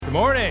Good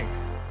morning.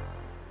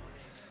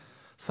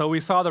 So we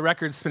saw the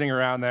record spinning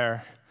around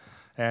there,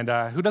 and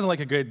who doesn't like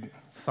a good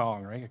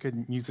song, right? A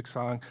good music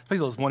song,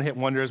 especially those one-hit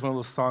wonders, one of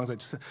those songs that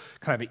just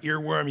kind of an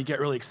earworm you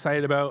get really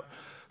excited about.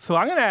 So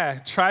I'm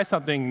gonna try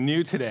something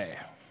new today,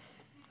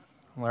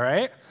 all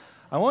right?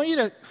 I want you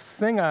to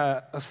sing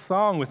a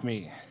song with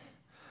me.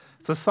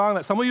 It's a song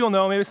that some of you will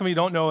know, maybe some of you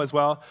don't know as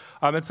well.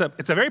 It's a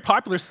very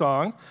popular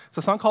song. It's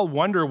a song called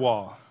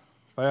Wonderwall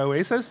by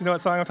Oasis. You know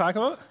what song I'm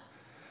talking about?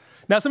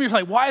 Now, some of you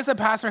are like, why is the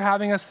pastor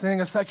having us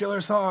sing a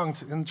secular song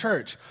in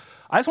church?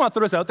 I just want to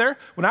throw this out there.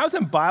 When I was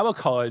in Bible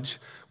college,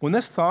 when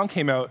this song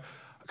came out,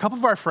 a couple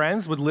of our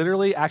friends would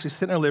literally actually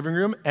sit in our living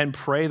room and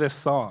pray this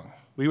song.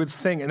 We would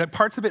sing, and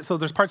parts of it, so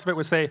there's parts of it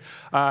would say,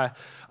 I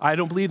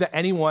don't believe that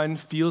anyone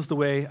feels the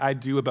way I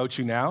do about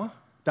you now.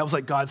 That was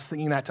like God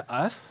singing that to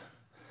us.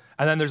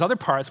 And then there's other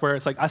parts where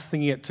it's like us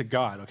singing it to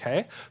God,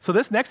 okay? So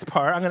this next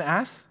part, I'm going to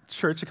ask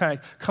church to kind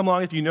of come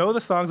along. If you know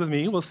the songs with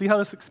me, we'll see how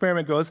this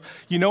experiment goes.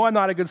 You know I'm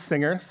not a good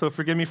singer, so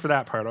forgive me for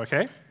that part,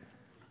 okay?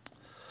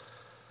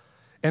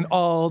 And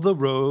all the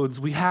roads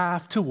we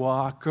have to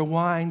walk are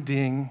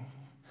winding,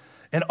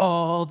 and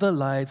all the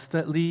lights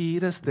that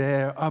lead us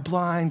there are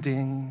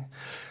blinding.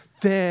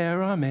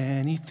 There are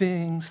many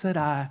things that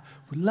I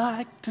would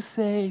like to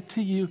say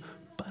to you,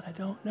 but I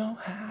don't know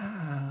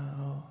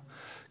how.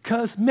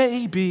 'Cause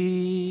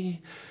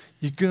maybe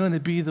you're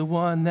gonna be the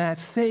one that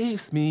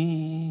saves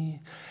me.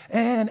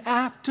 And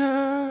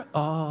after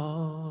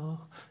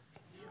all,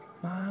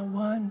 my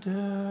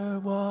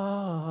wonder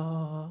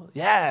wall.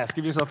 Yes,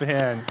 give yourself a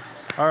hand.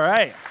 All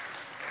right.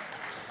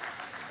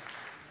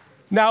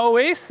 Now,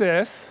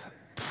 Oasis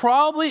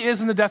probably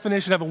isn't the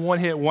definition of a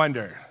one-hit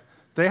wonder.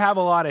 They have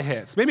a lot of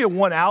hits, maybe a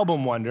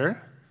one-album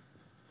wonder.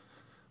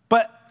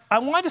 But I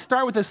wanted to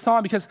start with this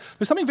song because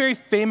there's something very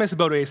famous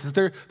about Oasis.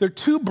 They're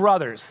two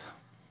brothers.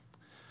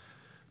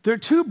 They're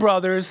two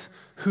brothers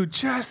who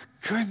just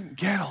couldn't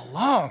get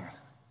along.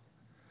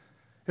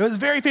 It was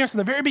very famous from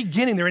the very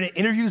beginning. They were in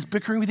interviews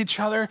bickering with each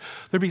other.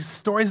 There'd be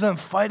stories of them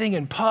fighting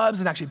in pubs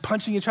and actually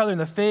punching each other in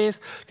the face,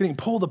 getting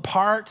pulled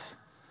apart.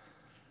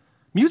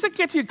 Music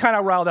gets you kind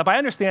of riled up. I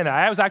understand that.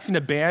 I was actually in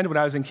a band when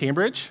I was in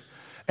Cambridge,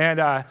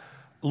 and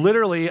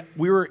literally,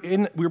 we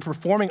were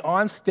performing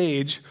on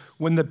stage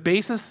when the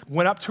bassist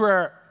went up to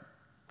our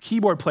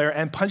keyboard player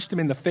and punched him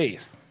in the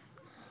face.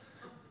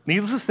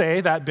 Needless to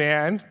say, that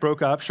band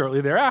broke up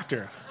shortly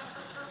thereafter.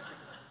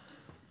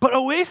 But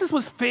Oasis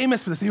was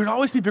famous for this. They would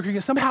always be bickering,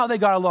 and somehow they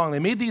got along. They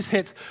made these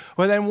hits,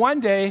 but then one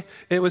day,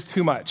 it was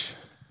too much.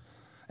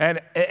 And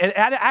it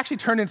actually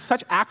turned into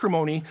such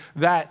acrimony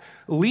that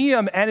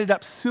Liam ended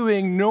up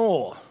suing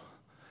Noel.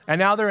 And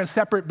now they're in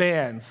separate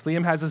bands.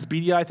 Liam has this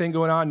BDI thing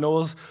going on,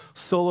 Noel's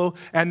solo,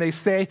 and they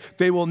say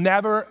they will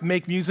never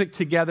make music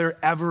together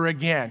ever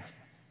again.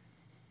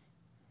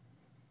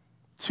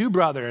 Two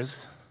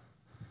brothers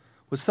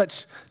with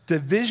such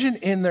division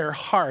in their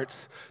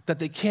hearts that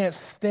they can't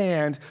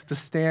stand to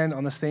stand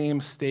on the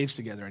same stage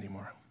together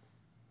anymore.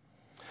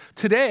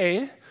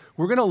 Today,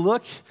 we're going to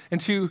look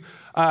into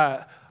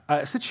a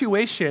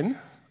situation,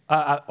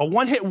 a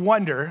one-hit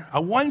wonder,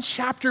 a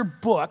one-chapter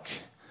book.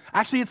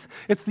 Actually,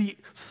 it's the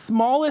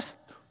smallest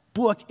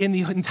book in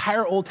the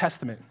entire Old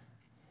Testament,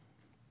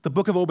 the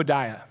book of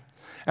Obadiah.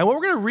 And what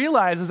we're going to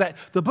realize is that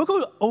the book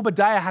of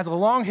Obadiah has a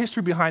long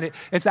history behind it.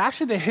 It's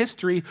actually the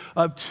history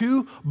of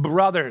two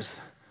brothers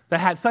that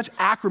had such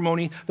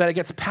acrimony that it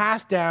gets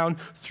passed down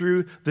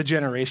through the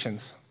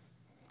generations.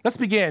 Let's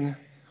begin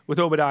with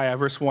Obadiah,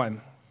 verse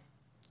 1.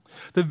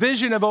 The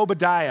vision of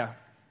Obadiah.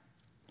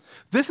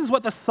 This is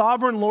what the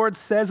sovereign Lord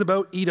says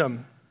about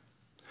Edom.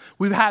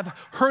 We have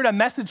heard a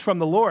message from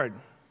the Lord.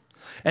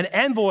 An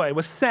envoy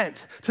was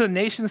sent to the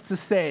nations to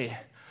say,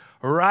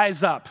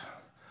 rise up,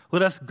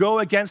 let us go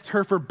against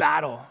her for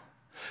battle.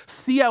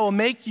 See, I will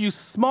make you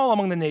small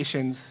among the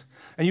nations,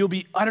 and you will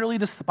be utterly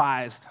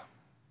despised.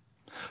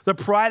 The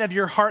pride of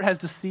your heart has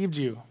deceived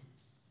you.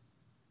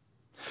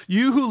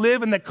 You who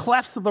live in the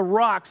clefts of the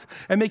rocks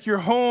and make your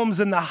homes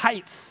in the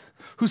heights,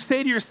 who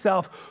say to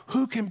yourself,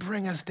 who can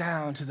bring us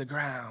down to the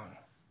ground?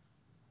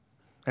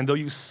 And though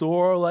you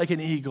soar like an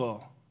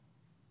eagle,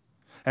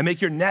 and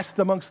make your nest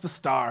amongst the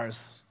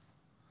stars.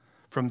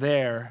 From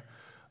there,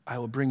 I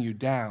will bring you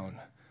down,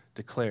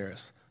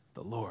 declares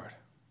the Lord.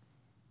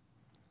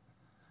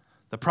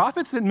 The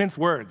prophets didn't mince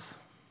words.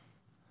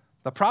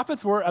 The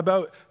prophets were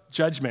about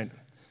judgment.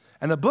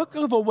 And the book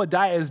of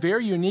Obadiah is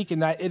very unique in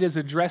that it is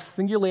addressed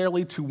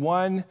singularly to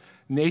one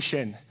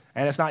nation,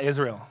 and it's not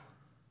Israel.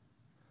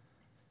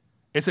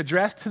 It's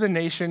addressed to the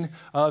nation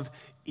of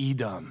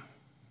Edom.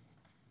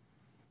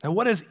 Now,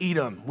 what is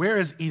Edom? Where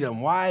is Edom?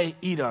 Why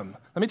Edom?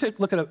 Let me take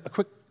a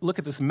quick look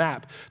at this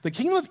map. The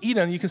kingdom of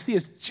Edom, you can see,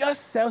 is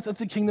just south of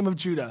the kingdom of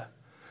Judah,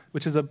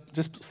 which is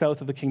just south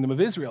of the kingdom of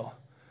Israel.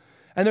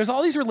 And there's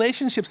all these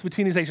relationships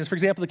between these nations. For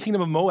example, the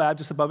kingdom of Moab,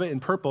 just above it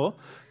in purple,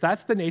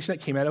 that's the nation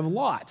that came out of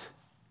Lot.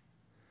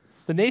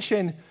 The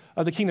nation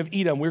of the kingdom of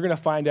Edom, we're going to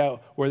find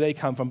out where they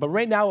come from. But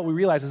right now what we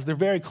realize is they're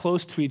very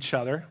close to each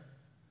other.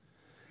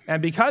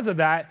 And because of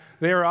that,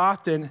 they were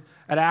often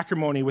at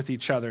acrimony with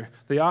each other.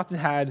 They often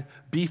had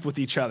beef with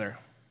each other.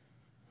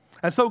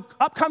 And so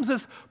up comes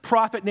this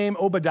prophet named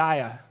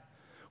Obadiah.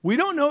 We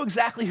don't know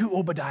exactly who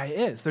Obadiah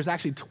is. There's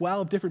actually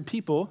 12 different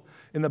people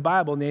in the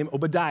Bible named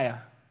Obadiah.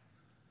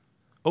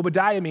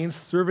 Obadiah means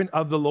servant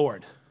of the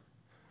Lord.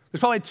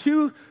 There's probably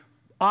two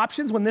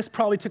options when this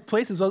probably took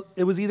place.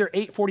 It was either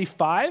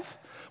 845.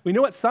 We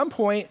know at some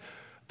point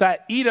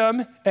that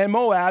Edom and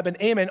Moab and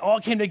Ammon all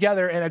came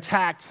together and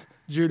attacked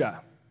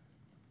Judah.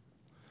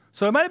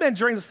 So it might have been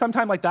during some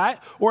time like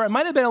that, or it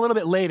might have been a little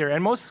bit later,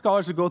 and most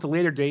scholars would go with the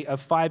later date of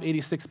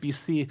 586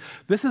 BC.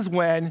 This is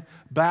when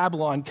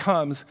Babylon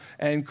comes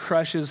and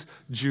crushes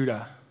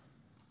Judah.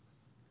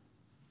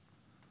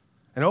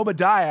 And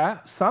Obadiah,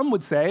 some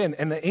would say,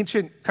 and the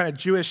ancient kind of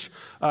Jewish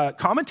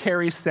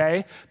commentaries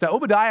say, that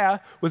Obadiah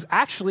was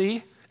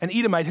actually an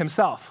Edomite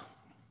himself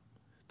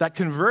that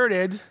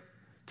converted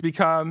to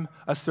become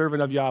a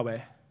servant of Yahweh.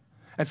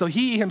 And so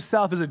he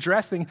himself is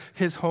addressing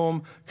his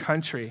home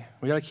country.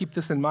 We got to keep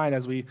this in mind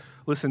as we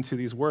listen to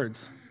these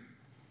words.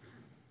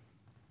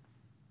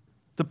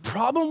 The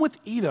problem with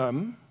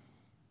Edom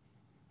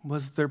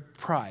was their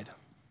pride.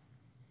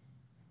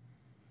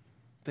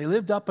 They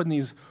lived up in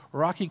these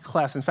rocky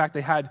clefts. In fact,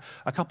 they had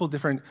a couple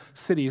different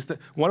cities.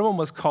 One of them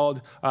was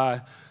called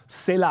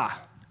Selah,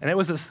 and it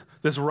was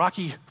this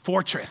rocky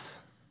fortress.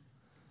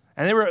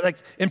 And they were like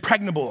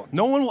impregnable.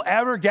 No one will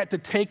ever get to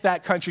take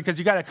that country because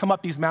you got to come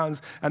up these mountains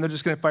and they're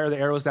just going to fire the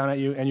arrows down at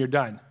you and you're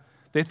done.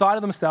 They thought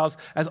of themselves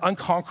as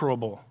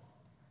unconquerable.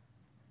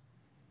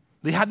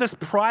 They had this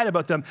pride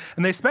about them,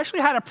 and they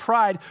especially had a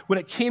pride when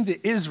it came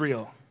to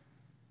Israel.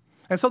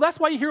 And so that's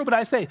why you hear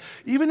Obadiah say,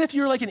 even if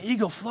you're like an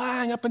eagle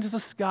flying up into the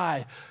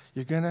sky,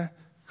 you're going to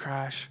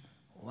crash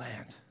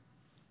land.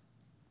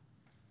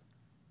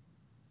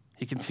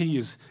 He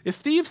continues, if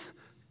thieves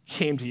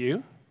came to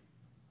you,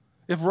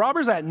 if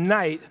robbers at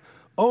night,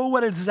 oh,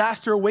 what a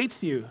disaster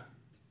awaits you.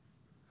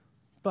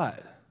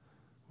 But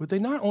would they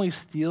not only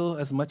steal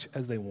as much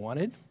as they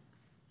wanted?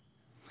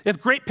 If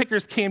grape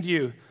pickers came to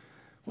you,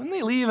 wouldn't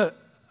they leave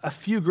a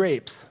few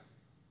grapes?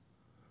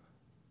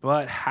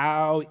 But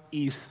how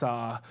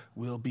Esau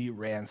will be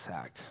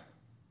ransacked,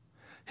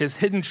 his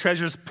hidden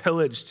treasures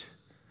pillaged.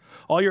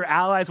 All your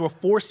allies will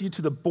force you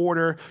to the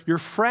border. Your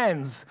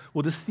friends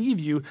will deceive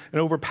you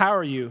and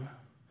overpower you.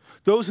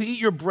 Those who eat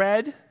your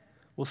bread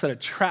will set a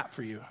trap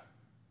for you,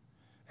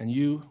 and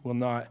you will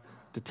not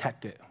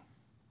detect it.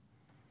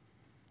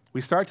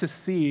 We start to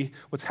see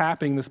what's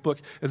happening in this book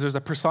is there's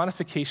a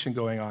personification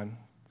going on.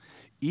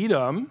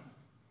 Edom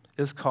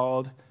is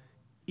called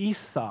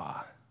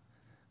Esau.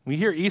 When you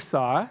hear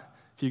Esau,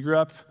 if you grew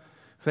up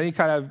with any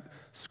kind of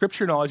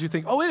scripture knowledge, you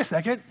think, oh, wait a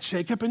second,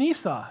 Jacob and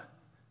Esau.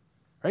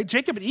 Right?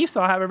 Jacob and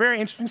Esau have a very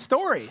interesting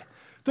story.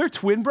 They're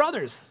twin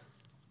brothers.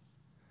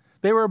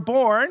 They were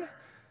born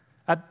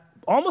at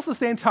almost the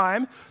same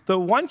time. The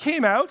one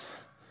came out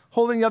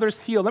holding the other's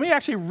heel. Let me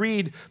actually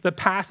read the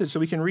passage so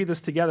we can read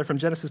this together from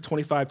Genesis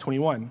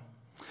 25:21.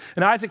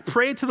 And Isaac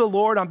prayed to the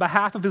Lord on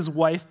behalf of his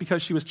wife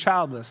because she was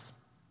childless.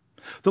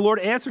 The Lord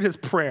answered his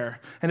prayer,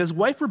 and his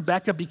wife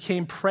Rebekah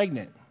became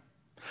pregnant.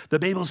 The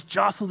babies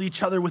jostled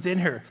each other within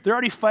her. They're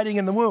already fighting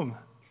in the womb.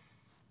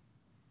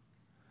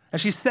 And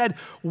she said,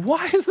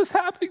 why is this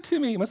happening to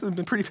me? It must have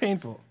been pretty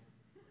painful.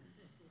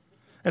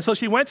 And so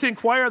she went to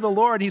inquire of the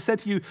Lord. He said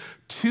to you,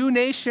 2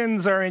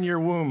 nations are in your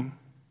womb,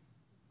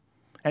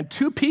 and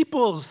 2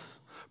 peoples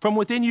from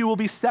within you will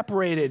be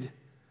separated.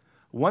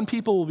 One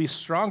people will be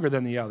stronger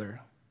than the other,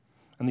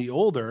 and the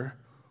older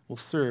will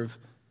serve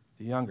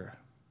the younger.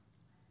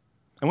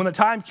 And when the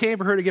time came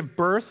for her to give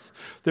birth,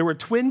 there were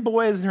twin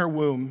boys in her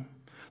womb.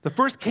 The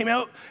first came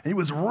out, and he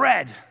was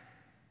red.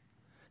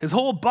 His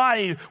whole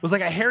body was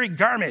like a hairy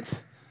garment.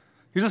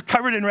 He was just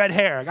covered in red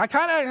hair. I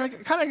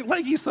kind of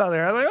like Esau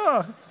there. I was like,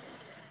 oh.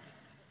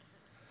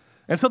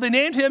 And so they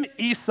named him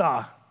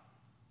Esau.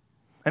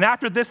 And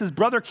after this, his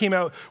brother came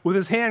out with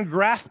his hand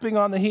grasping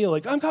on the heel,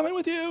 like, I'm coming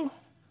with you.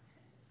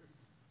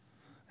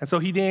 And so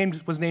he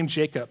was named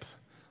Jacob.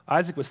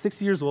 Isaac was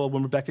 6 years old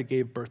when Rebekah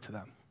gave birth to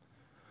them.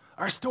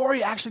 Our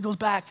story actually goes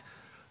back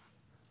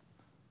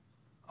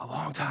a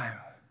long time,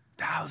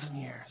 1,000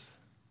 years.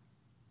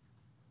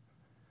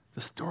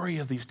 The story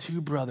of these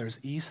 2 brothers,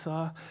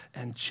 Esau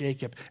and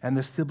Jacob, and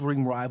the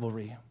sibling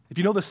rivalry. If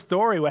you know the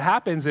story, what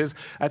happens is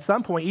at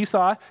some point,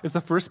 Esau is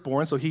the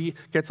firstborn, so he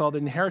gets all the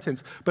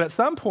inheritance. But at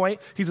some point,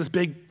 he's this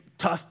big,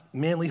 tough,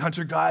 manly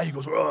hunter guy. He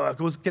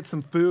goes get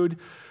some food.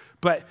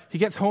 But he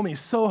gets home and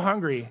he's so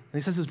hungry. And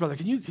he says to his brother,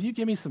 can you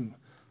give me some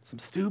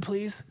stew,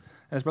 please?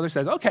 And his brother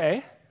says,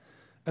 okay,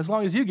 as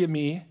long as you give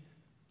me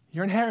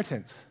your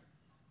inheritance.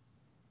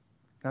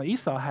 Now,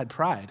 Esau had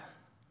pride.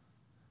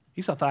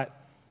 Esau thought,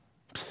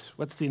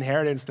 what's the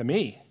inheritance to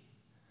me?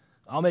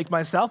 I'll make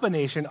myself a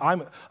nation.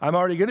 I'm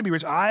already going to be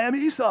rich. I am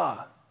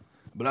Esau,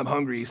 but I'm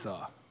hungry,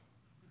 Esau.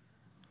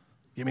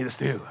 Give me the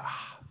stew.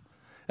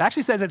 It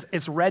actually says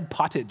it's red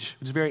pottage,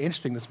 which is very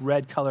interesting. This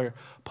red color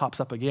pops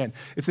up again.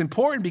 It's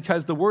important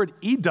because the word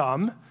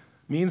Edom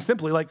means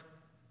simply like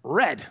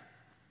red,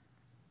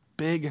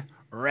 big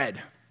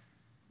red.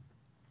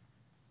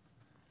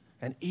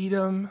 And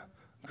Edom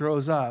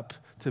grows up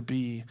to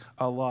be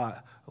a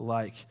lot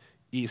like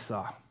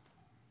Esau.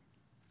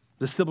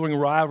 The sibling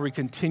rivalry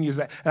continues.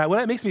 And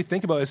what it makes me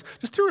think about is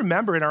just to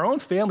remember in our own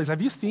families,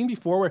 have you seen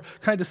before where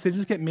kind of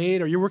decisions get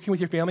made or you're working with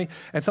your family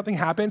and something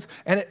happens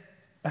and it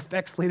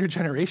affects later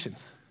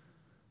generations?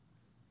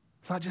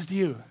 It's not just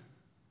you.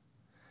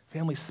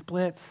 Family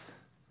splits,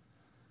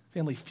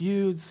 family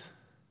feuds.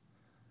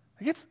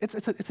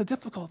 It's a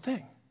difficult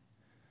thing.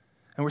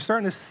 And we're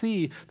starting to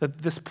see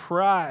that this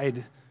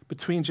pride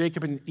between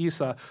Jacob and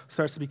Esau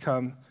starts to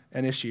become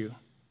an issue.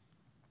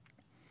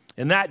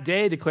 In that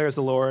day, declares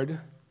the Lord,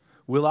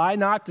 will I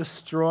not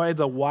destroy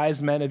the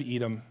wise men of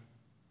Edom,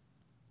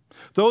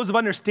 those of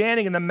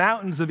understanding in the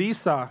mountains of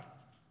Esau?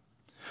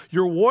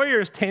 Your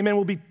warriors, Teman,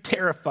 will be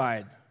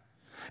terrified,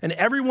 and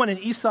everyone in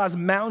Esau's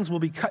mountains will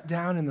be cut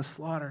down in the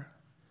slaughter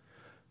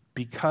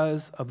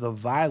because of the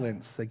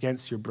violence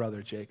against your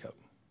brother Jacob.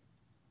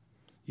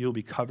 You'll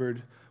be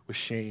covered with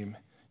shame.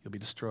 You'll be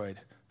destroyed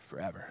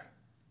forever.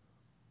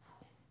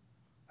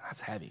 That's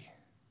heavy.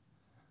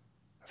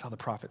 That's how the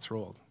prophets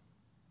rolled.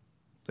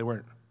 They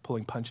weren't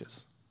pulling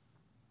punches.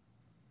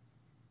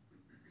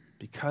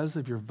 Because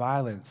of your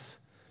violence,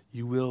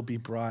 you will be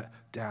brought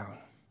down.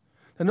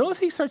 Now notice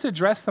he starts to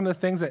address some of the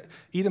things that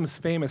Edom's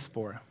famous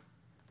for.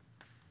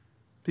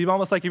 People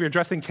almost like if you're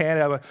addressing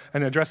Canada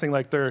and addressing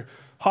like their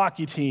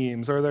hockey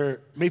teams or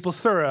their maple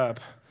syrup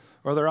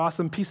or their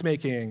awesome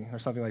peacemaking or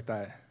something like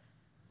that.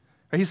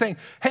 And he's saying,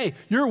 hey,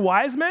 your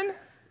wise men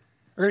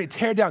are going to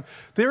tear down.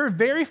 They were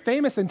very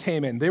famous in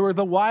Teman. They were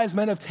the wise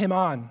men of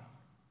Teman.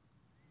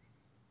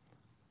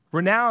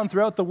 Renowned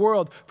throughout the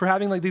world for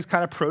having like these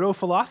kind of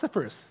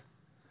proto-philosophers.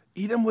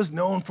 Edom was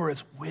known for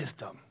its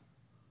wisdom.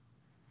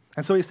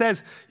 And so he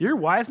says, your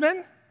wise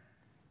men,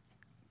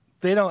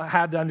 they don't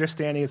have the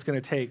understanding it's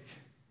going to take.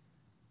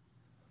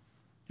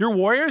 Your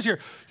warriors,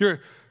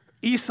 your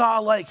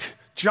Esau-like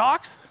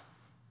jocks,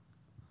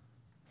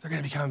 they're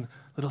going to become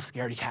little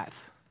scaredy cats.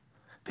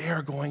 They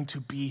are going to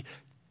be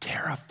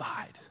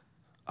terrified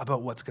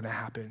about what's going to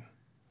happen.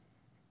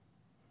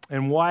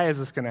 And why is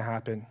this going to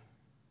happen?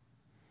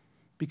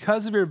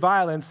 Because of your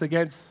violence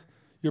against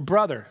your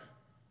brother.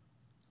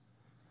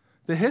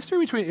 The history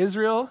between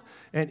Israel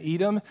and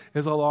Edom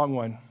is a long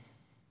one.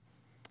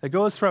 It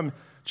goes from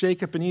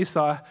Jacob and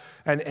Esau,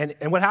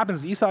 and what happens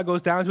is Esau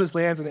goes down to his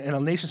lands and a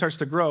nation starts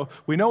to grow.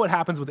 We know what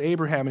happens with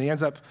Abraham, and he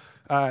ends up,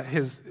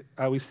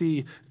 we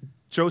see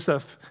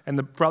Joseph and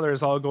the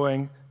brothers all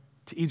going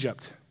to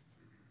Egypt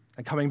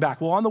and coming back.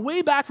 Well, on the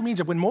way back from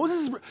Egypt, when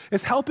Moses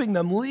is helping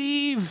them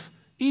leave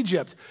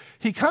Egypt,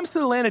 he comes to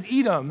the land of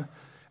Edom,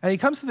 and he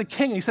comes to the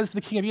king, and he says to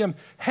the king of Edom,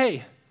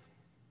 hey,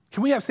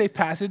 can we have safe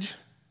passage?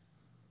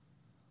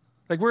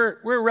 Like,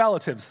 we're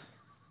relatives,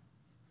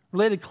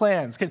 related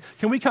clans. Can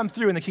we come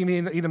through? And the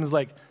king of Edom is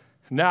like,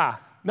 nah,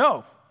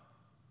 no,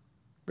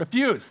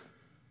 refuse.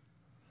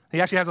 He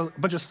actually has a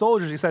bunch of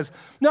soldiers. He says,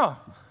 no,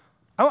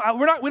 we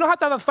don't have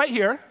to have a fight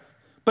here,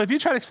 but if you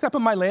try to step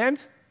on my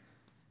land,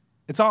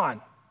 it's on.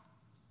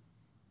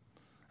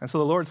 And so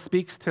the Lord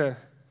speaks to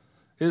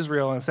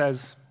Israel and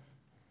says,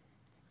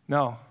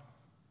 no,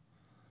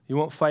 you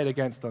won't fight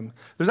against them.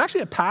 There's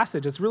actually a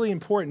passage that's really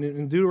important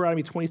in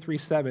Deuteronomy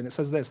 23:7. It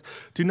says this,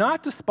 do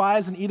not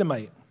despise an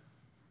Edomite,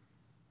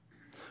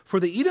 for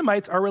the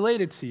Edomites are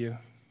related to you.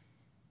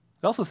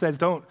 It also says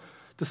don't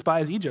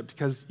despise Egypt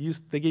because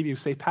they gave you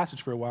safe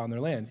passage for a while in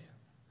their land.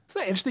 Isn't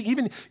that interesting?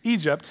 Even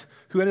Egypt,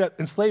 who ended up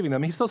enslaving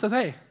them, he still says,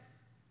 hey,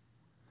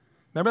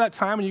 remember that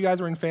time when you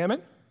guys were in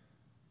famine?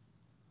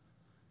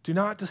 Do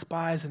not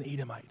despise an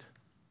Edomite.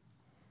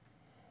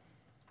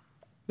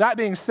 That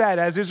being said,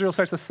 as Israel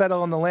starts to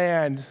settle on the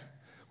land,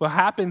 what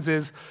happens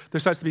is there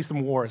starts to be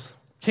some wars.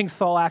 King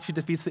Saul actually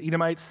defeats the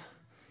Edomites.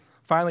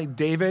 Finally,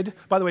 David,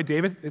 by the way,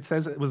 David, it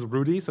says it was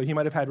Rudy, so he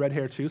might have had red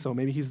hair too, so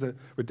maybe he's the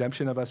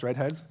redemption of us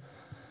redheads.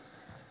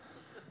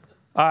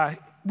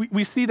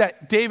 We see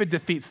that David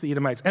defeats the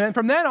Edomites. And then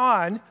from then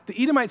on,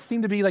 the Edomites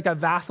seem to be like a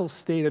vassal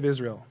state of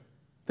Israel.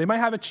 They might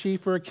have a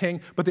chief or a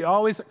king, but they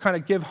always kind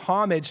of give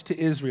homage to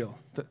Israel.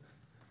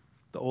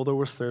 The older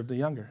will serve the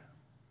younger.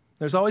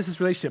 There's always this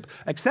relationship,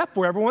 except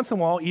for every once in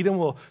a while, Edom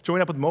will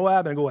join up with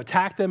Moab and go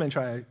attack them and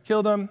try to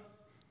kill them.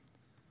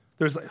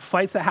 There's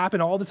fights that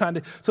happen all the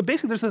time. So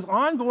basically, there's this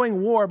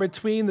ongoing war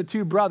between the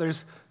two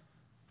brothers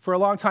for a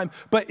long time.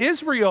 But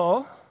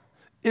Israel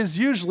is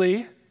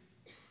usually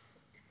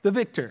the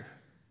victor.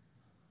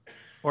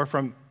 Or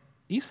from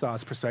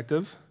Esau's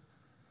perspective,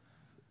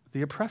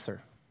 the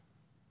oppressor.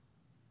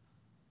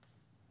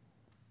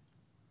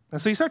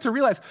 And so you start to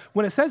realize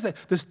when it says that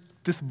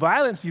this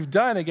violence you've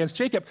done against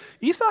Jacob,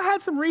 Esau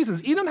had some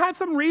reasons. Edom had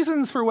some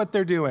reasons for what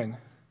they're doing.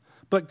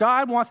 But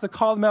God wants to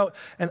call them out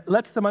and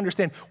lets them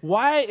understand,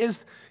 why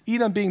is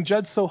Edom being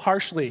judged so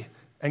harshly?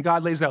 And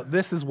God lays out,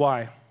 this is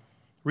why.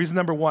 Reason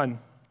number one,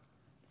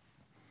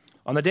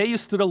 on the day you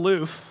stood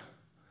aloof,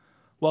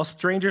 while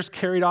strangers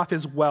carried off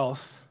his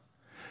wealth,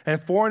 and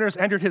foreigners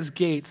entered his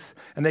gates,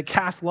 and they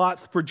cast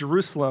lots for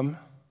Jerusalem,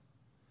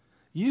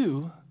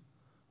 you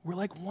were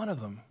like one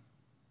of them.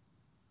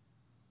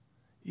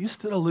 You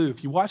stood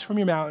aloof. You watched from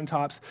your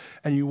mountaintops,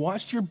 and you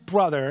watched your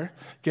brother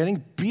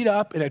getting beat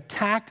up and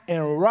attacked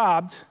and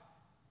robbed,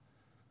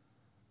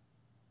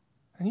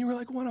 and you were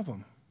like one of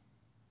them.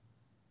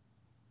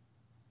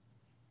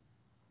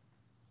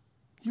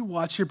 You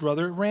watched your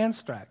brother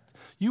ransacked.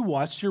 You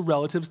watched your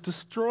relatives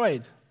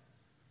destroyed.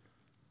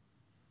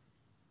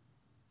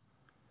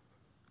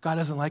 God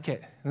doesn't like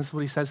it. And this is what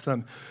he says to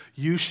them.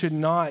 You should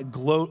not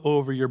gloat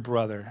over your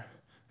brother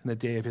in the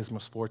day of his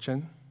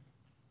misfortune,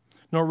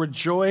 nor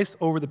rejoice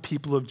over the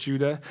people of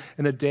Judah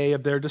in the day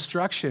of their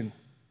destruction,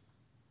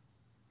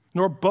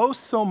 nor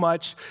boast so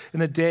much in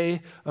the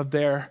day of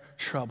their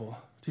trouble.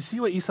 Do you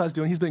see what Esau's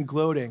doing? He's been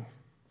gloating.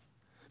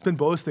 He's been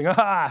boasting.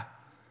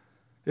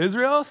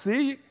 Israel,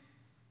 see?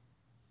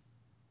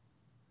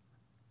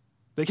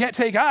 They can't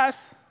take us.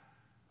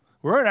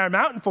 We're in our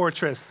mountain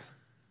fortress.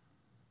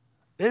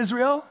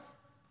 Israel?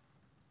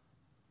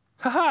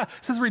 It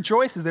says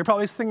rejoices. They're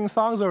probably singing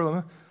songs over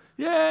them.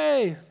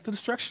 Yay, the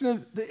destruction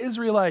of the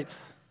Israelites.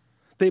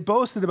 They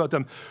boasted about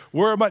them.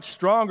 We're much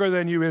stronger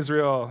than you,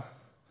 Israel.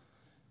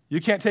 You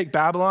can't take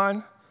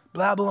Babylon.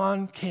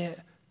 Babylon can't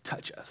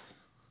touch us.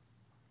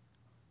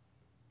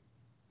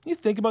 You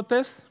think about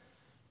this?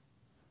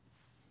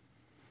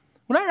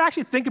 When I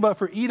actually think about it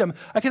for Edom,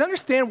 I can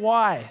understand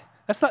why.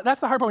 That's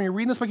the hard part when you're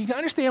reading this book. You can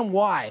understand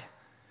why.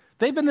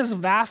 They've been this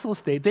vassal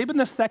state. They've been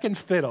the second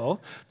fiddle.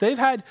 They've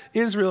had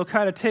Israel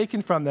kind of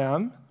taken from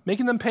them,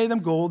 making them pay them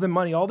gold and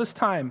money all this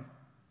time.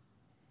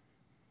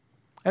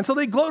 And so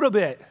they gloat a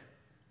bit.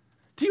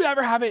 Do you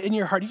ever have it in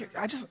your heart?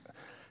 Is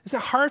it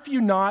hard for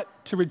you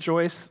not to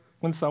rejoice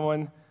when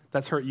someone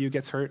that's hurt you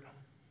gets hurt?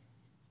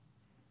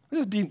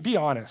 Just be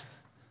honest. Is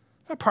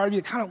there a part of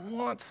you that kind of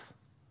wants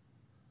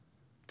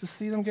to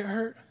see them get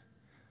hurt?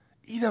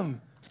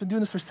 Edom has been doing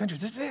this for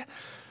centuries.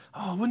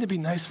 Oh, wouldn't it be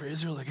nice for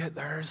Israel to get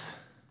theirs?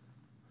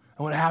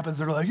 And when it happens,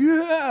 they're like,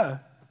 yeah,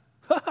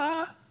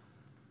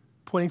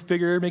 pointing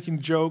finger, making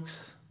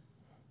jokes.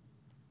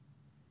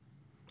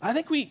 I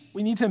think we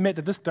need to admit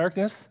that this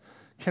darkness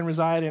can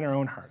reside in our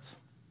own hearts.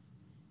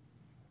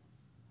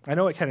 I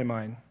know it can in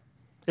mine.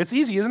 It's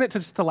easy, isn't it,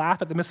 to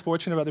laugh at the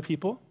misfortune of other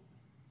people?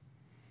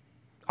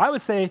 I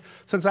would say,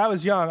 since I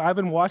was young, I've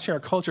been watching our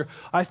culture.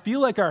 I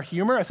feel like our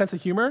humor, our sense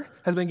of humor,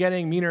 has been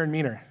getting meaner and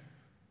meaner.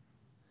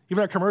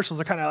 Even our commercials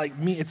are kind of like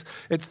me.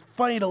 It's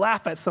funny to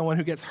laugh at someone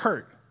who gets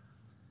hurt.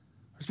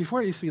 Whereas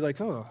before it used to be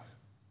like, oh,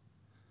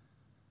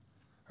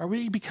 are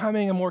we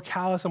becoming a more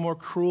callous, a more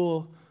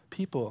cruel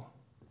people?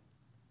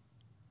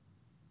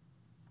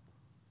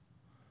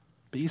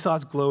 But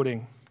Esau's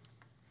gloating.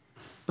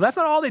 But that's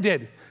not all they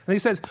did. And he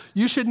says,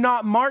 you should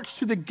not march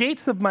to the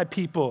gates of my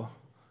people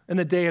in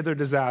the day of their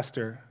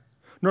disaster,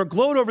 nor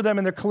gloat over them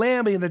in their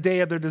calamity in the day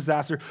of their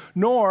disaster,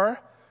 nor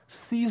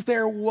seize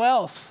their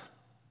wealth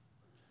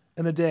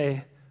in the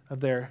day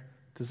of their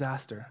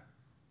disaster.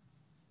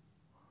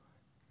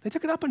 They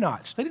took it up a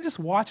notch. They didn't just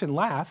watch and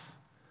laugh.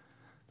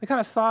 They kind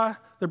of saw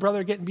their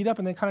brother getting beat up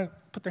and they kind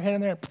of put their hand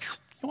in there and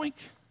yoink,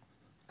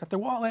 got their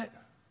wallet.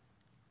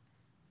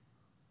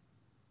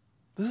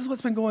 This is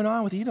what's been going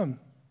on with Edom.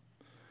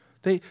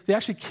 They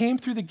actually came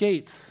through the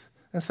gates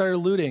and started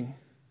looting.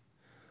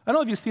 I don't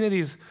know if you've seen any of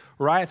these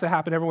riots that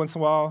happen every once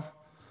in a while.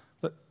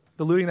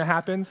 The looting that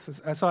happens.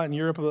 I saw it in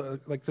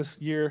Europe like this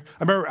year.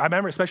 I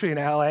remember especially in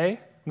LA when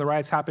the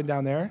riots happened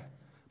down there.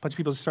 A bunch of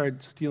people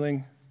started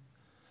stealing,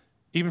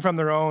 even from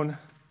their own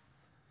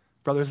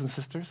brothers and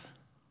sisters.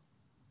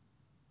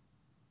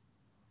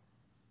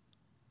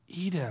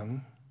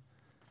 Edom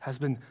has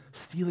been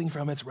stealing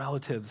from its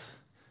relatives.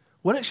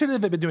 What it should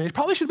have been doing, it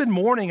probably should have been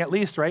mourning at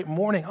least, right?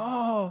 Mourning,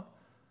 oh,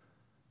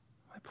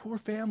 my poor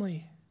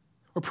family.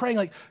 Or praying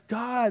like,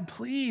 God,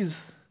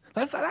 please.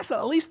 That's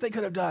the least they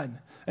could have done.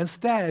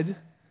 Instead,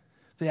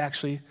 they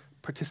actually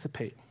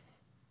participate.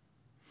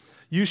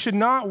 You should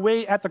not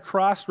wait at the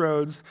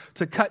crossroads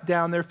to cut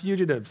down their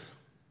fugitives,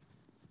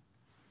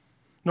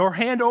 nor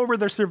hand over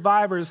their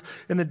survivors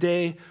in the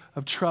day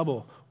of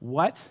trouble.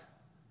 What?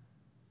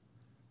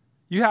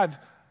 You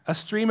have a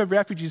stream of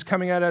refugees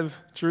coming out of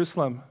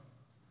Jerusalem,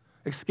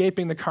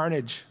 escaping the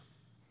carnage.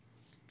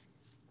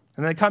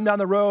 And they come down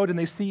the road and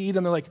they see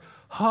Edom, they're like,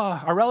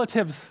 our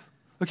relatives,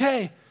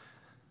 okay.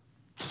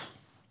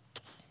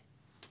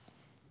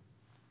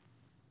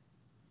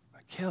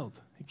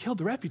 He killed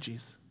the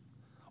refugees.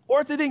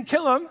 Or if they didn't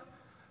kill them,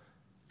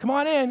 come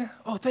on in.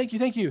 Oh, thank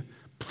you.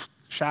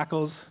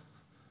 Shackles.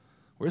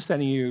 We're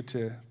sending you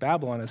to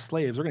Babylon as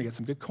slaves. We're going to get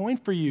some good coin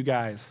for you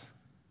guys.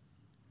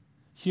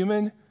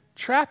 Human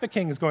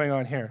trafficking is going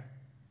on here.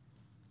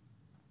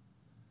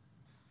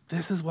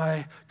 This is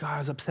why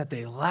God is upset.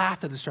 They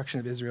laughed at the destruction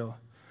of Israel.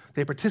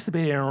 They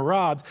participated and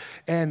robbed,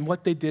 and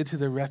what they did to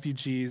the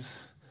refugees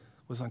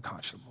was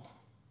unconscionable.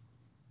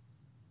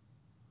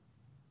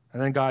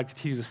 And then God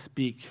continues to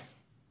speak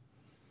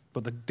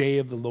about the day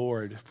of the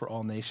Lord for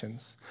all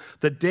nations.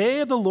 The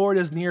day of the Lord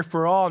is near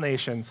for all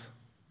nations.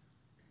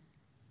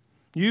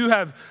 You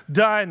have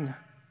done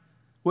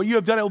what you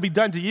have done, it will be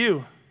done to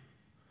you.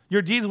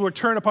 Your deeds will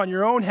return upon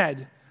your own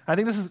head. I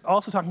think this is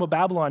also talking about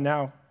Babylon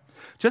now.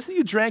 Just as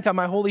you drank on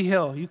my holy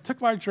hill, you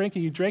took my drink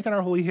and you drank on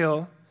our holy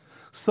hill,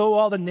 so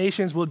all the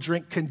nations will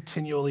drink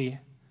continually.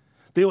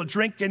 They will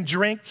drink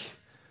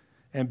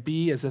and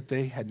be as if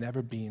they had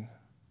never been.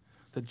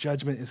 The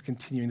judgment is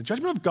continuing. The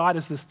judgment of God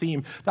is this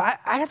theme that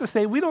I have to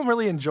say we don't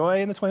really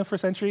enjoy in the 21st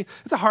century.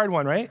 It's a hard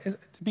one, right?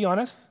 To be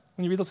honest.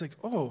 When you read those, like,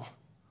 oh.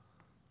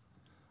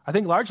 I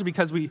think largely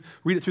because we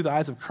read it through the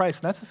eyes of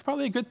Christ, and that's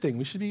probably a good thing.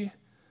 We should be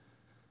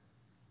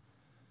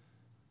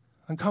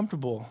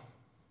uncomfortable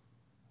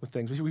with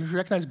things. We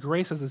recognize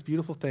grace as this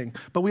beautiful thing.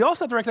 But we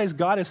also have to recognize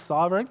God is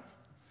sovereign.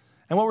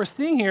 And what we're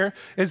seeing here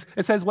is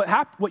it says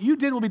what you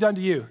did will be done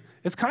to you.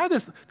 It's kind of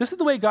this is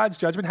the way God's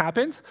judgment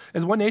happens,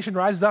 is one nation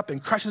rises up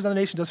and crushes another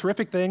nation, does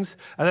horrific things,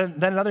 and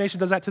then another nation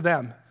does that to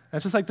them. And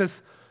it's just like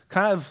this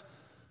kind of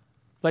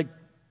like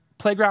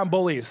playground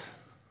bullies.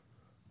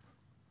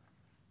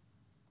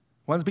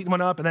 One's beating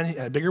one up, and then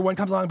a bigger one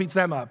comes along and beats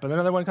them up, and then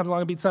another one comes along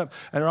and beats them up,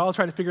 and they're all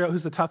trying to figure out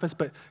who's the toughest,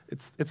 but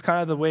it's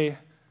kind of the way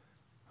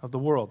of the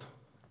world.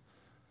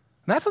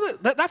 And that's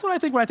what I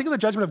think when I think of the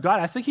judgment of God.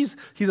 I think he's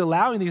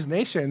allowing these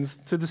nations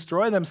to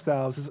destroy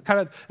themselves.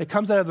 It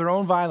comes out of their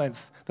own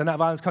violence, then that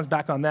violence comes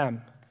back on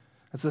them.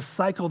 It's a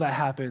cycle that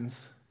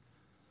happens.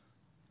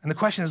 And the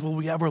question is, will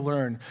we ever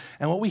learn?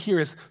 And what we hear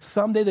is,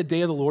 someday the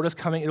day of the Lord is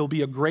coming. It'll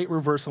be a great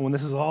reversal when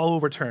this is all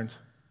overturned.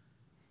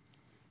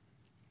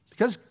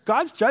 Because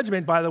God's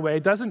judgment, by the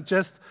way, doesn't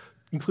just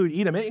include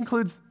Edom. It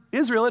includes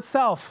Israel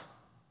itself.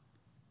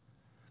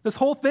 This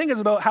whole thing is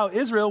about how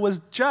Israel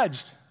was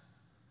judged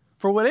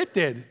for what it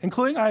did,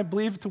 including, I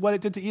believe, to what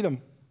it did to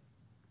Edom.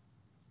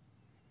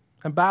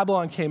 And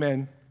Babylon came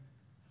in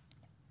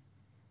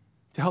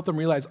to help them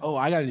realize, oh,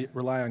 I got to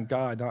rely on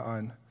God, not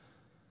on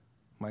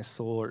my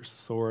soul or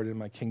sword and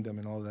my kingdom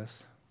and all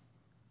this.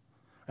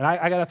 And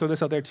I got to throw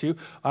this out there too.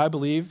 I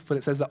believe, but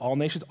it says that all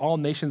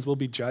nations will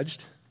be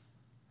judged.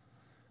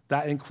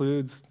 That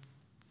includes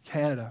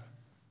Canada.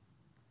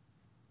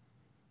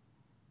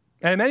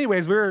 And in many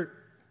ways, we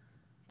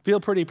feel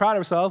pretty proud of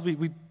ourselves.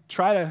 We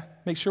try to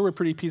make sure we're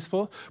pretty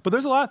peaceful. But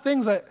there's a lot of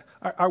things that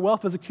our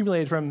wealth has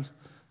accumulated from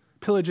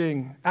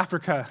pillaging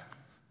Africa.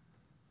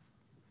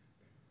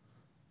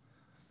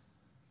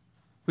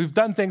 We've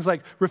done things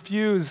like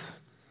refuse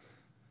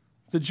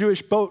the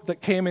Jewish boat that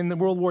came in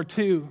World War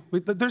II.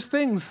 There's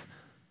things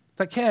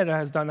that Canada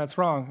has done that's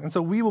wrong. And so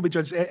we will be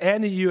judged,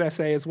 and the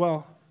USA as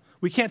well.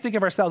 We can't think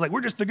of ourselves like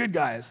we're just the good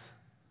guys.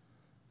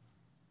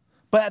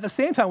 But at the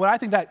same time, what I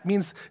think that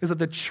means is that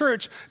the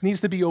church needs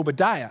to be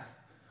Obadiah.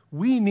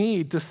 We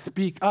need to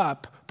speak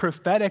up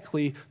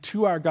prophetically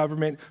to our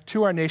government,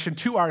 to our nation,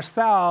 to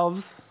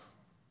ourselves,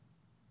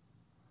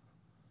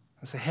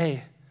 and say,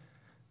 hey,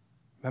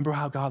 remember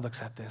how God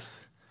looks at this.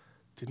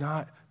 Do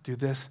not do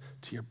this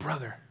to your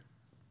brother.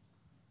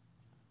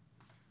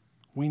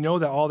 We know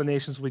that all the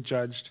nations will be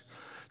judged.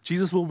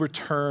 Jesus will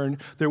return.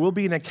 There will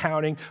be an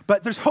accounting,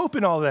 but there's hope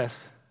in all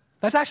this.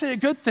 That's actually a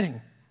good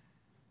thing.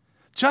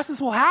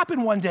 Justice will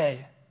happen one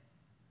day.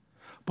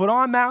 But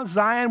on Mount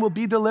Zion will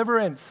be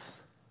deliverance.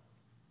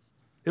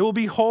 It will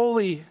be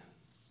holy.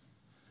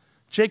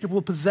 Jacob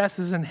will possess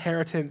his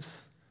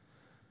inheritance.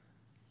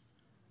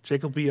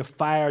 Jacob will be a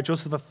fire,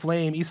 Joseph a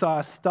flame, Esau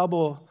a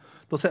stubble.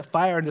 They'll set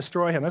fire and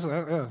destroy him.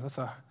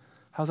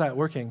 How's that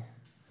working?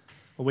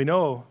 Well, we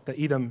know that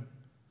Edom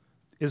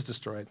is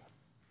destroyed.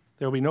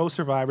 There will be no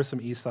survivors from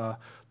Esau.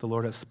 The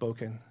Lord has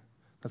spoken.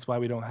 That's why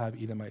we don't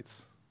have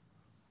Edomites.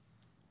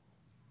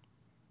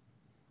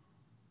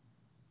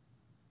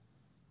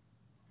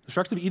 The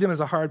destruction of Edom is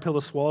a hard pill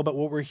to swallow, but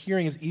what we're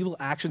hearing is evil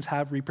actions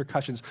have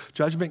repercussions.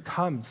 Judgment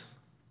comes.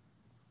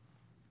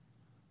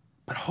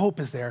 But hope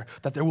is there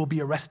that there will be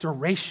a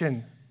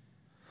restoration,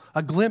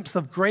 a glimpse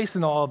of grace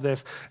in all of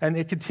this. And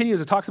it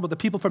continues. It talks about the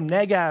people from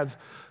Negev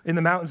in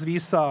the mountains of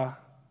Esau,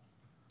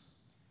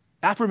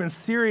 Ephraim and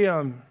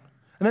Syriam.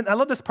 And then I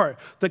love this part.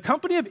 The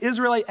company of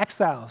Israelite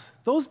exiles,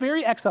 those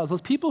very exiles,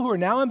 those people who are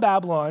now in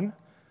Babylon,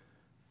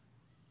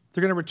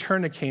 they're going to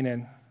return to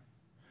Canaan.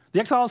 The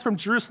exiles from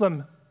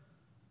Jerusalem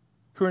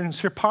who are in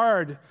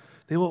Shephard,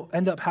 they will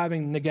end up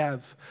having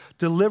Negev.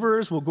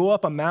 Deliverers will go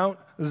up on Mount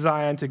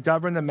Zion to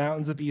govern the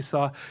mountains of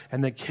Esau,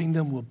 and the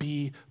kingdom will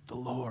be the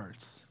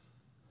Lord's.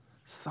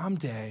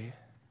 Someday,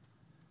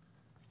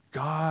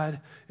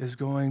 God is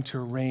going to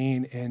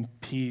reign in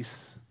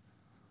peace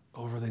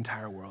over the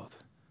entire world.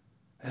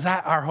 Is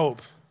that our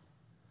hope?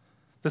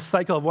 This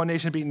cycle of one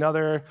nation beating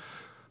another,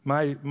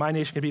 my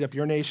nation can beat up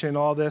your nation,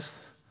 all this.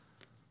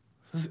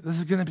 This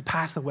is going to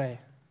pass away.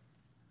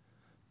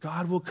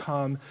 God will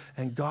come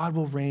and God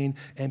will reign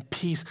in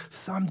peace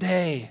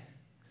someday.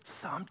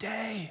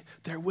 Someday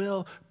there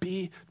will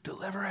be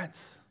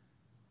deliverance.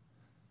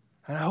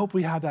 And I hope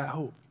we have that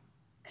hope.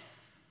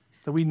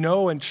 That we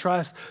know and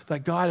trust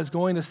that God is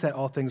going to set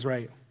all things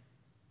right.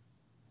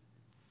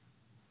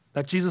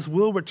 That Jesus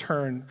will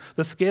return.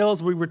 The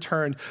scales will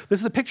return. This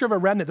is a picture of a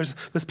remnant. There's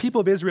this people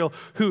of Israel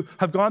who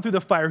have gone through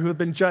the fire, who have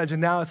been judged,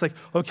 and now it's like,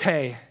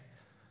 okay,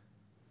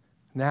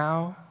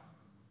 now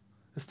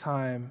it's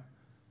time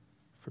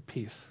for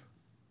peace.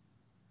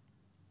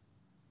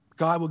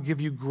 God will give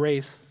you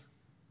grace.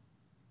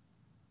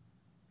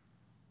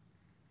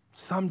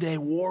 Someday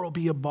war will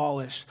be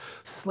abolished.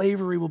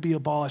 Slavery will be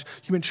abolished.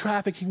 Human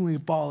trafficking will be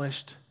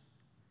abolished.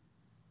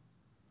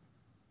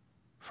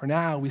 For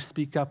now, we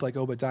speak up like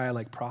Obadiah,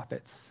 like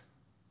prophets,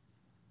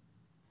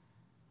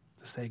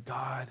 to say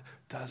God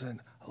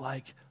doesn't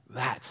like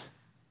that.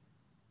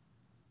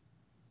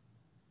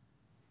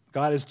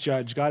 God is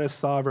judge. God is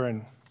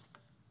sovereign.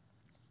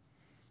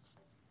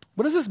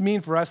 What does this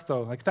mean for us,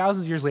 though? Like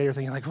thousands of years later,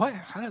 thinking like, what?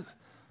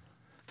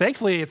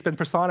 Thankfully, it's been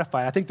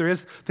personified. I think there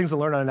is things to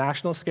learn on a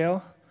national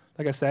scale.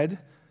 Like I said,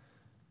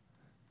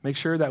 make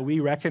sure that we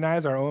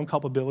recognize our own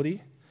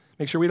culpability.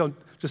 Make sure we don't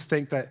just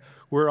think that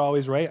we're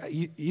always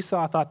right.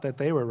 Esau thought that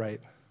they were right.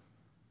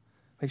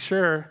 Make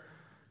sure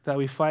that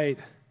we fight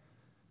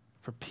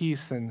for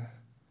peace and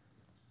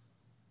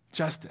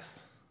justice.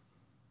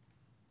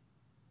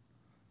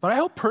 But I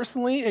hope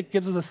personally it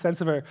gives us a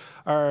sense of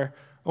our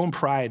own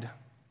pride.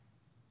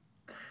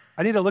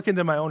 I need to look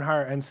into my own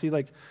heart and see,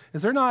 like,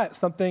 is there not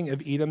something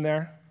of Edom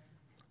there?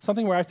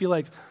 Something where I feel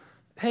like,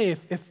 hey,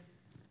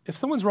 if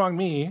someone's wronged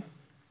me,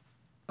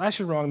 I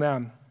should wrong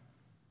them.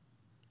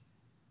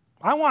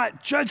 I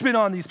want judgment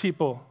on these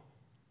people.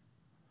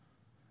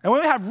 And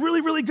when we have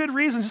really, really good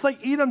reasons, just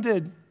like Edom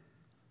did.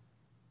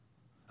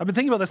 I've been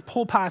thinking about this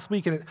whole past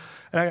week, and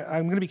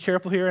I'm going to be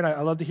careful here, and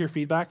I love to hear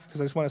feedback, because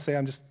I just want to say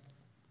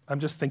I'm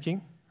just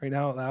thinking right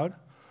now out loud.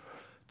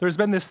 There's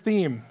been this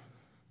theme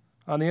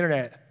on the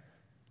internet,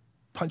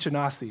 punch a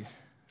Nazi.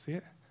 See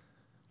it?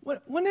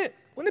 Wouldn't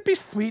it be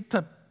sweet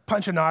to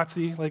punch a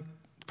Nazi? Like,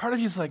 part of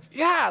you's like,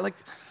 yeah, like,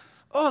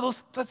 oh,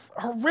 that's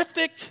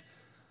horrific,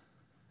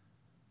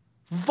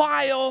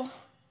 vile,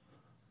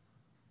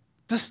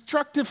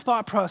 destructive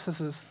thought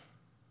processes.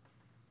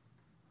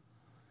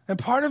 And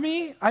part of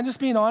me, I'm just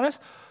being honest,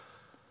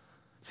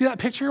 see that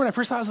picture? When I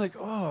first saw it, I was like,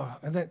 oh,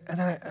 and then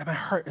my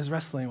heart is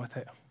wrestling with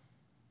it.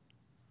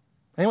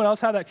 Anyone else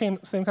have that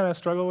same kind of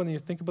struggle when you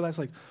think about that? It's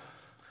like,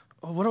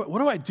 oh, what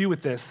do I do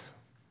with this?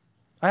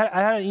 I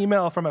had an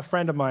email from a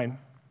friend of mine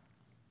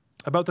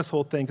about this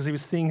whole thing, because he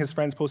was seeing his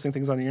friends posting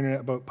things on the internet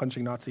about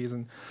punching Nazis,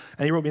 and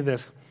he wrote me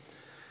this.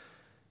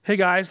 Hey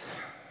guys,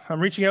 I'm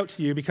reaching out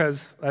to you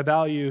because I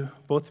value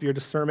both of your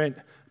discernment,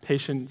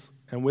 patience,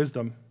 and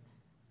wisdom.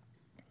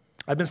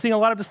 I've been seeing a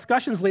lot of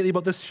discussions lately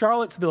about this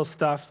Charlottesville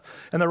stuff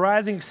and the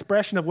rising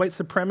expression of white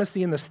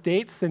supremacy in the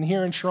States and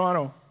here in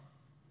Toronto.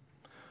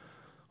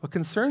 What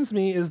concerns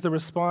me is the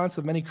response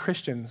of many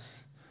Christians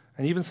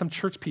and even some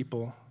church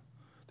people,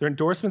 their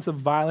endorsements of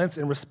violence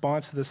in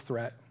response to this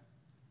threat.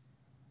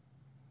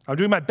 I'm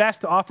doing my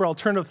best to offer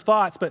alternative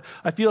thoughts, but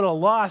I feel at a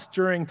loss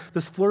during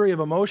this flurry of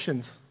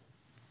emotions.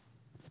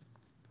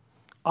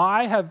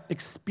 I have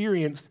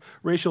experienced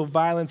racial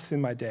violence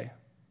in my day.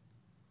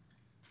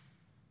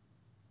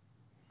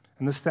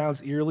 And this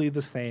sounds eerily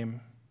the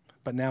same,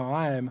 but now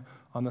I am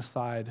on the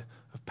side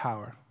of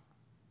power.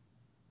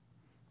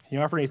 Can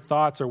you offer any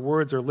thoughts or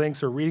words or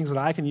links or readings that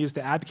I can use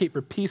to advocate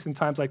for peace in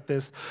times like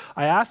this?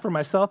 I ask for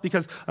myself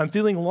because I'm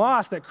feeling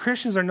lost that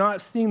Christians are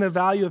not seeing the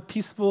value of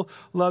peaceful,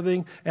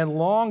 loving, and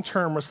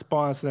long-term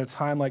response in a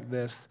time like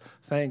this.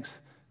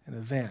 Thanks in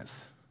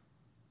advance.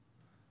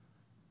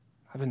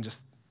 I've been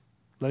just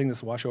letting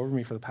this wash over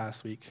me for the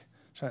past week.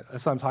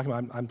 That's what I'm talking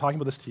about. I'm talking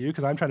about this to you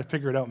because I'm trying to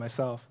figure it out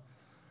myself.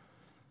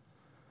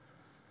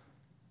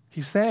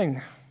 He's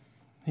saying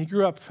he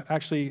grew up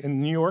actually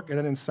in New York and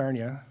then in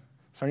Sarnia.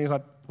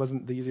 Sarnia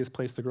wasn't the easiest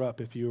place to grow up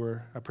if you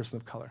were a person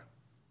of color.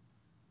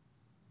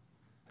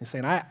 He's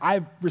saying,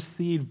 I've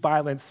received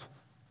violence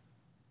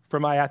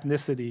from my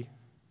ethnicity,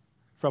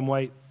 from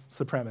white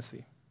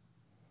supremacy.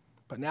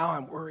 But now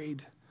I'm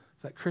worried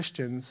that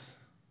Christians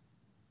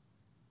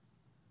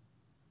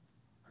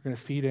are going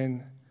to feed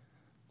in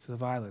to the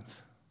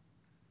violence.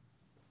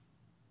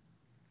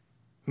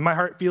 My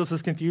heart feels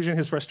his confusion,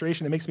 his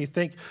frustration. It makes me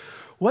think,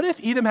 what if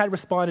Edom had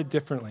responded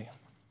differently?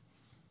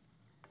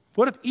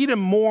 What if Edom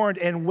mourned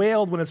and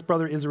wailed when its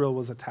brother Israel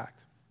was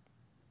attacked?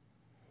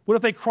 What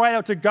if they cried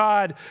out to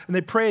God and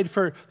they prayed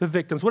for the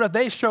victims? What if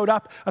they showed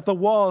up at the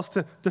walls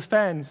to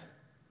defend?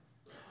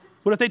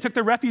 What if they took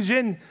the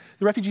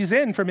refugees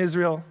in from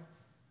Israel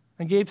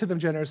and gave to them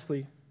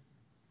generously?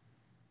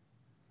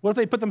 What if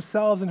they put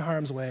themselves in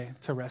harm's way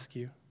to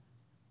rescue?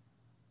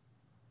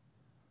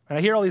 And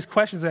I hear all these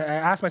questions, and I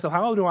ask myself,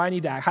 how do I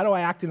need to act? How do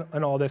I act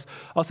in all this?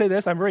 I'll say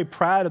this, I'm very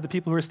proud of the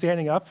people who are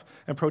standing up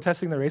and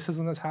protesting the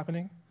racism that's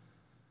happening.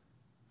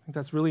 I think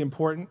that's really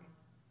important.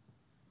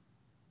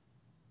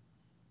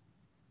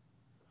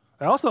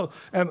 I also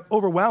am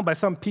overwhelmed by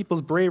some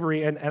people's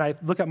bravery, and I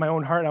look at my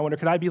own heart and I wonder,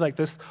 could I be like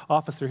this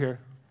officer here?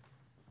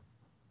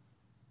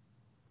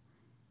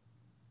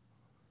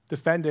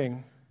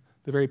 Defending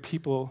the very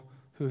people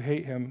who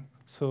hate him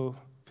so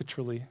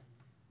vitriolly.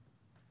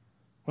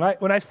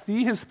 When I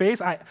see his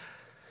face, I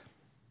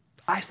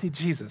see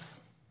Jesus.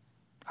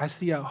 I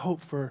see a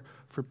hope for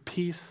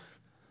peace.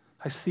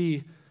 I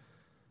see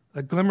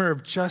a glimmer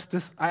of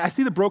justice. I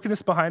see the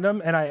brokenness behind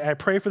him, and I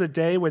pray for the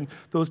day when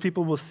those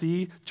people will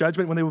see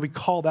judgment, when they will be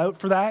called out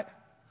for that,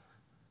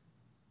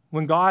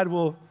 when God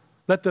will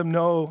let them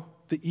know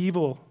the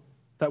evil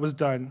that was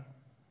done,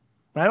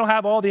 And I don't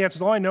have all the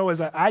answers. All I know is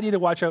that I need to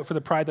watch out for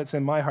the pride that's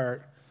in my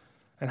heart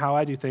and how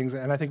I do things,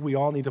 and I think we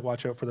all need to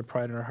watch out for the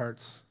pride in our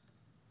hearts.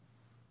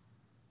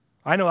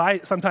 I know I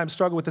sometimes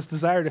struggle with this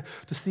desire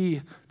to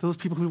see those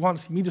people who want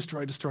to see me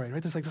destroyed,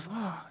 right? There's like this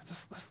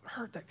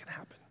hurt that can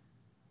happen.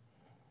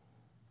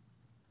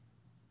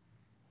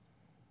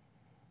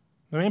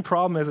 The main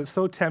problem is it's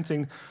so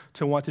tempting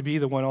to want to be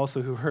the one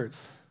also who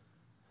hurts,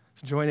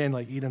 to join in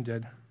like Edom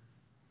did.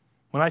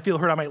 When I feel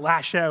hurt, I might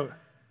lash out.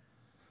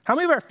 How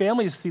many of our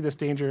families see this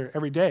danger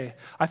every day?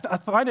 I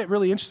find it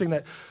really interesting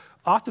that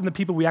often the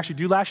people we actually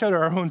do lash out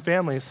are our own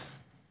families.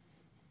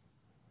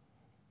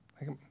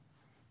 Like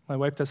my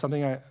wife does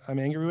something I'm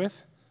angry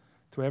with.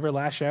 Do I ever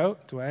lash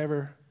out? Do I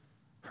ever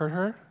hurt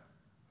her?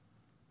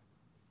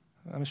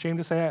 I'm ashamed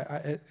to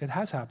say it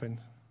has happened.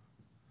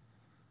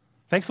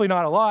 Thankfully,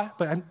 not a lot,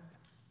 but I'm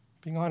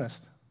being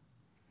honest.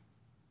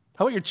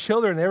 How about your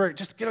children? They ever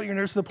just get on your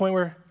nerves to the point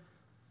where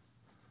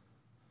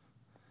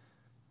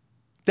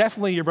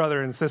definitely your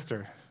brother and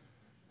sister,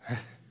 your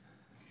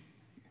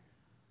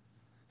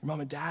mom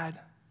and dad.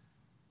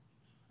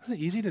 Isn't it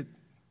easy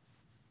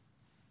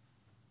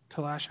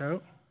to lash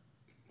out?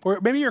 Or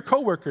maybe your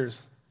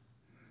coworkers.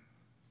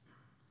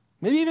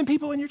 Maybe even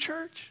people in your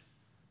church.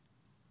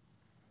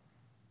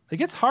 It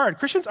gets hard.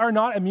 Christians are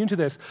not immune to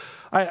this.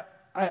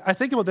 I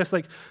think about this,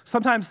 like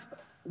sometimes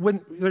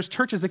when there's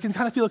churches, it can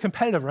kind of feel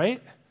competitive,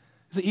 right?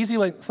 Is it easy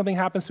like something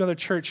happens to another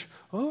church?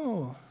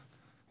 Oh,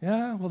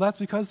 yeah, well that's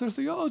because their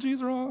theology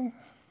is wrong.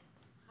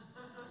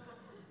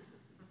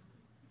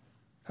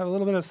 Have a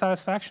little bit of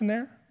satisfaction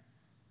there?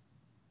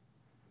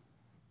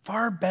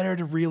 Far better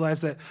to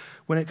realize that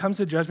when it comes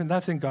to judgment,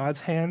 that's in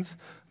God's hands.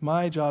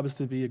 My job is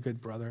to be a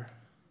good brother.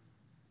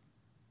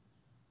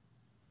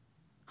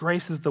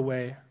 Grace is the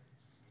way.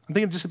 I'm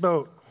thinking just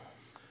about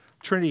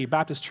Trinity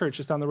Baptist Church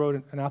just down the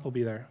road in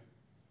Appleby there.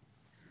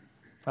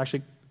 I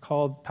actually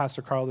called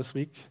Pastor Carl this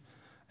week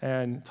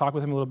and talked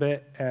with him a little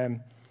bit,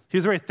 and he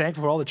was very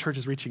thankful for all the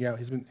churches reaching out.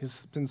 He's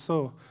been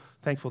so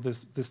thankful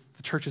the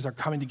churches are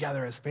coming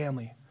together as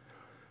family.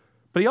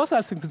 But he also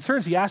has some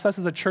concerns. He asked us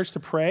as a church to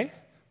pray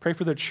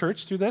for the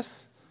church through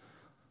this,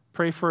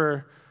 pray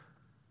for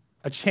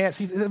a chance.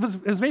 It was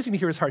amazing to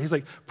hear his heart. He's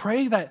like,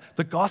 pray that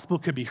the gospel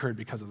could be heard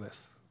because of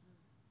this.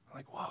 I'm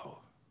like, whoa.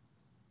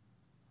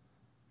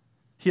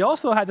 He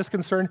also had this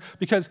concern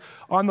because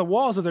on the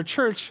walls of their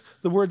church,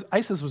 the word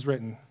ISIS was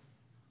written.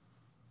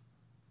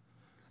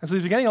 And so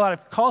he's getting a lot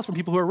of calls from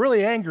people who are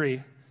really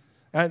angry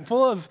and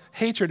full of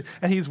hatred,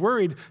 and he's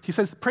worried. He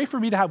says, pray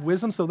for me to have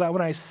wisdom so that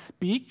when I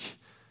speak,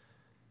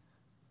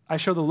 I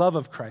show the love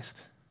of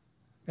Christ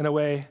in a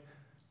way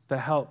that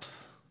helps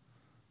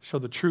show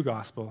the true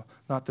gospel,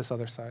 not this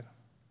other side.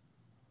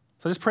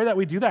 So just pray that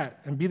we do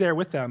that and be there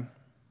with them.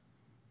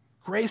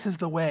 Grace is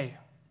the way.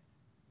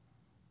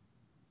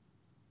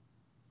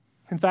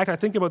 In fact, I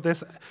think about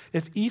this.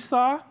 If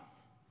Esau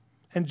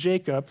and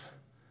Jacob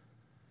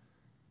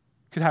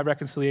could have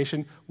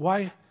reconciliation,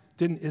 why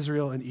didn't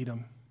Israel and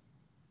Edom?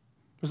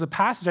 There's a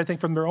passage, I think,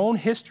 from their own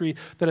history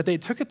that if they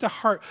took it to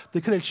heart, they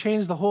could have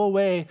changed the whole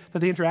way that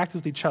they interacted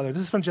with each other.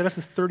 This is from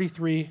Genesis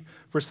 33,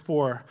 verse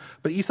 4.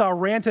 But Esau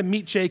ran to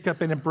meet Jacob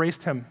and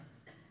embraced him.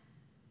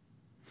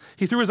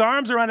 He threw his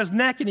arms around his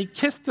neck and he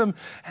kissed him,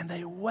 and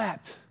they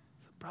wept.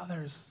 The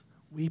brothers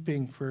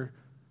weeping for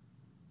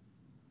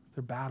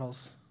their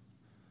battles.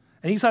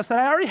 And Esau said,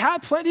 I already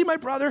had plenty, my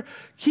brother.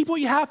 Keep what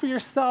you have for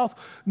yourself.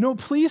 No,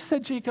 please,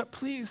 said Jacob,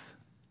 please.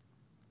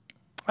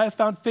 I have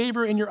found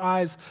favor in your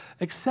eyes.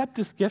 Accept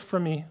this gift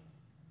from me.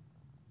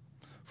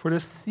 For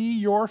to see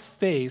your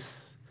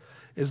face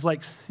is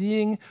like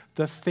seeing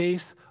the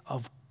face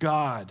of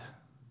God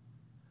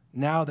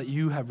now that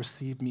you have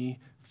received me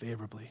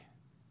favorably.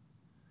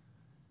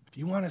 If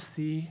you want to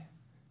see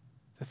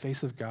the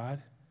face of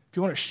God, if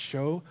you want to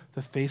show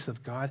the face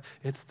of God,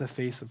 it's the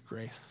face of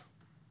grace.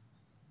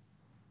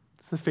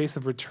 It's the face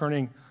of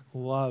returning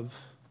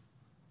love.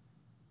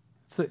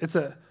 It's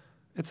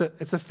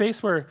a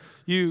face where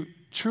you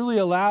truly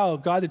allow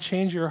God to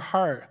change your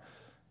heart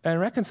and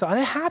reconcile. And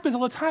it happens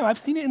all the time. I've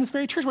seen it in this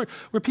very church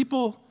where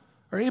people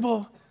are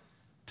able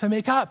to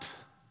make up,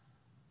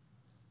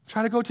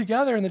 try to go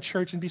together in the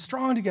church and be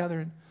strong together.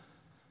 And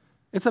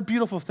it's a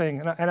beautiful thing,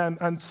 and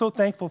I'm so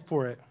thankful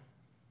for it.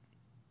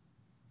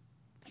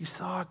 He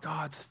saw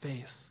God's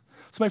face.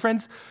 So my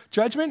friends,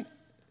 judgment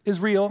is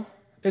real.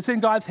 It's in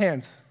God's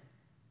hands.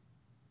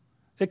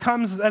 It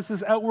comes as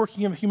this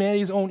outworking of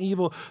humanity's own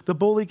evil. The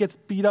bully gets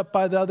beat up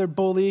by the other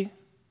bully.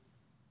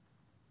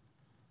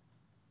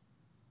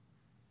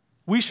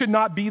 We should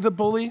not be the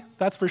bully,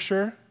 that's for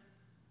sure.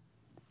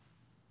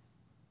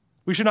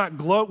 We should not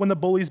gloat when the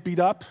bully's beat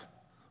up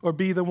or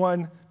be the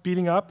one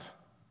beating up.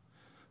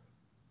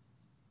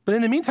 But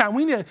in the meantime,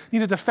 we need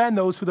to defend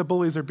those who the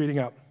bullies are beating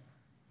up.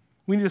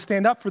 We need to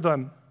stand up for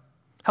them,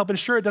 help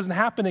ensure it doesn't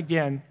happen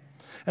again.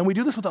 And we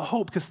do this with a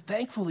hope because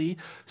thankfully,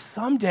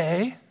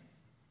 someday,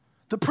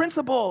 the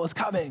principal is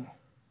coming.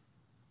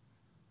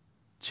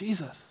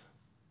 Jesus.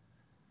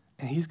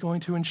 And he's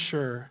going to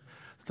ensure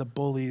that the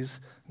bullies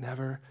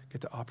never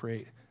get to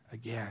operate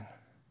again.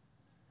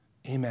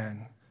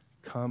 Amen.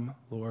 Come,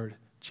 Lord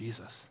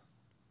Jesus.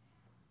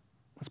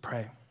 Let's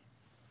pray.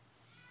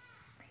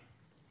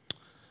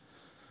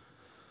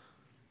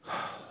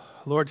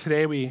 Lord,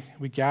 today we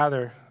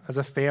gather as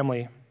a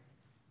family.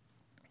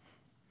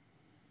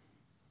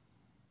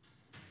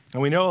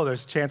 And we know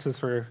there's chances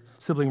for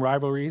sibling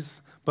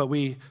rivalries, but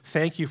we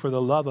thank you for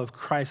the love of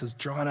Christ has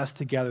drawn us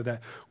together,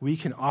 that we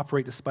can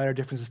operate despite our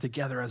differences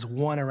together as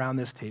one around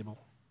this table.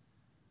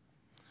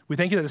 We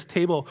thank you that this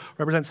table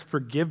represents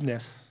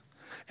forgiveness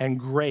and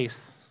grace.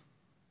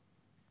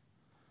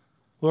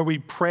 Lord, we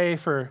pray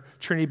for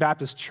Trinity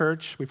Baptist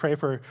Church. We pray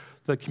for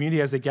the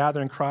community as they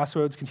gather in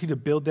Crossroads. Continue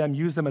to build them,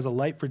 use them as a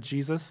light for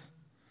Jesus.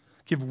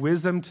 Give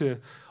wisdom to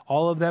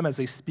all of them as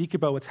they speak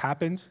about what's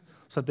happened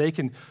so that they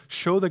can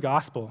show the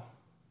gospel.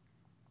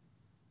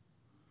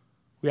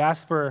 We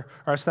ask for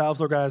ourselves,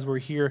 Lord God, as we're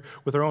here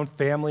with our own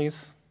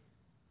families,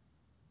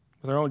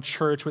 with our own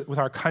church, with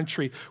our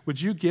country.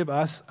 Would you give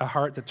us a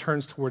heart that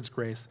turns towards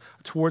grace,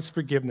 towards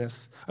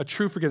forgiveness, a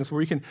true forgiveness where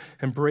we can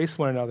embrace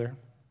one another?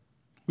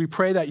 We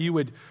pray that you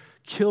would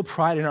kill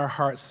pride in our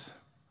hearts,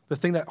 the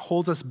thing that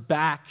holds us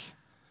back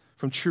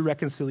from true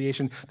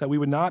reconciliation, that we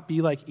would not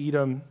be like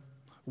Edom,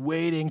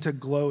 waiting to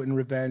gloat in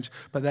revenge,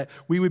 but that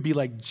we would be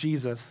like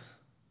Jesus,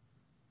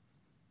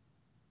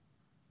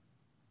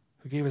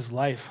 who gave his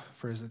life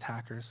for his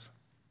attackers,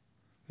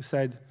 who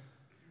said,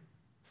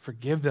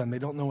 forgive them, they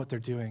don't know what they're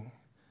doing.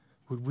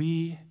 Would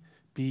we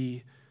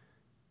be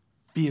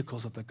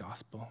vehicles of the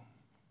gospel?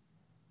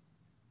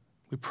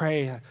 We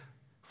pray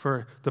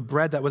for the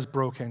bread that was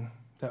broken,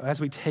 that as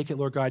we take it,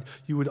 Lord God,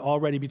 you would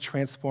already be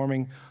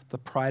transforming the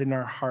pride in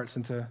our hearts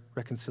into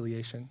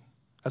reconciliation.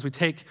 As we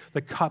take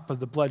the cup of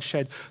the blood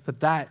shed,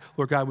 that,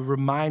 Lord God, would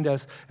remind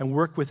us and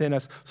work within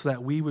us so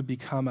that we would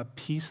become a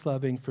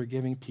peace-loving,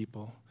 forgiving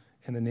people.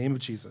 In the name of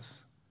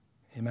Jesus,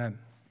 amen.